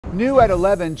New at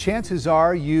 11, chances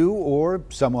are you or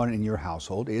someone in your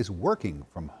household is working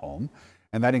from home.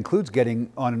 And that includes getting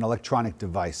on an electronic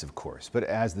device, of course. But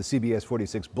as the CBS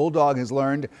 46 Bulldog has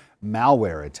learned,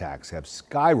 malware attacks have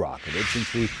skyrocketed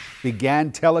since we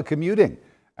began telecommuting.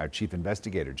 Our chief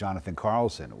investigator, Jonathan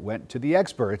Carlson, went to the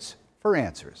experts for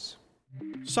answers.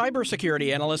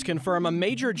 Cybersecurity analysts confirm a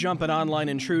major jump in online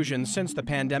intrusions since the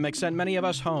pandemic sent many of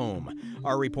us home.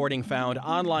 Our reporting found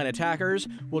online attackers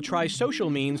will try social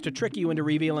means to trick you into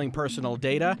revealing personal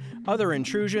data. Other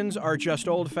intrusions are just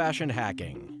old-fashioned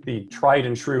hacking. The tried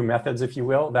and true methods, if you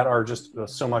will, that are just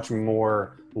so much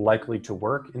more likely to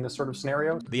work in this sort of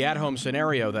scenario. The at-home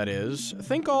scenario, that is.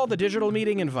 Think all the digital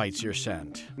meeting invites you're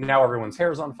sent. Now everyone's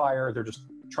hair's on fire. They're just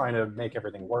trying to make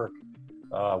everything work.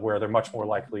 Where they're much more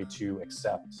likely to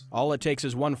accept. All it takes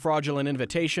is one fraudulent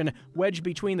invitation wedged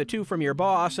between the two from your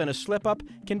boss, and a slip-up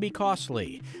can be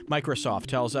costly. Microsoft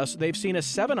tells us they've seen a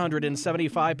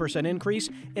 775% increase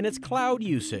in its cloud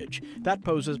usage. That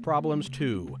poses problems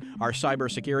too. Our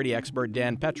cybersecurity expert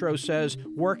Dan Petro says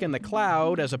work in the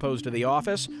cloud, as opposed to the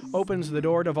office, opens the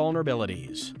door to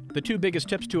vulnerabilities. The two biggest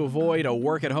tips to avoid a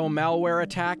work-at-home malware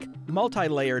attack: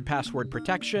 multi-layered password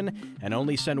protection and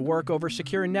only send work over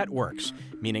secure networks,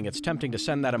 meaning it's tempting to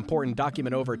send that important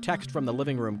document over text from the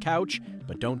living room couch,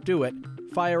 but don't do it.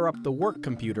 Fire up the work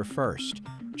computer first.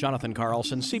 Jonathan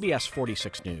Carlson, CBS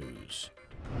 46 News.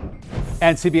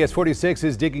 And CBS 46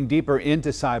 is digging deeper into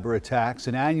cyber attacks.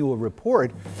 An annual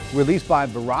report released by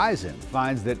Verizon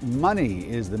finds that money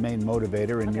is the main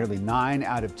motivator in nearly 9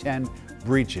 out of 10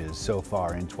 breaches so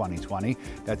far in 2020.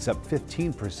 That's up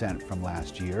 15% from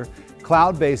last year.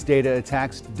 Cloud-based data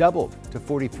attacks doubled to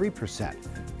 43%.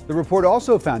 The report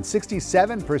also found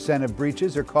 67% of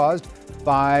breaches are caused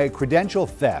by credential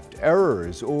theft,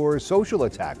 errors, or social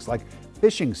attacks like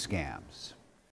phishing scams.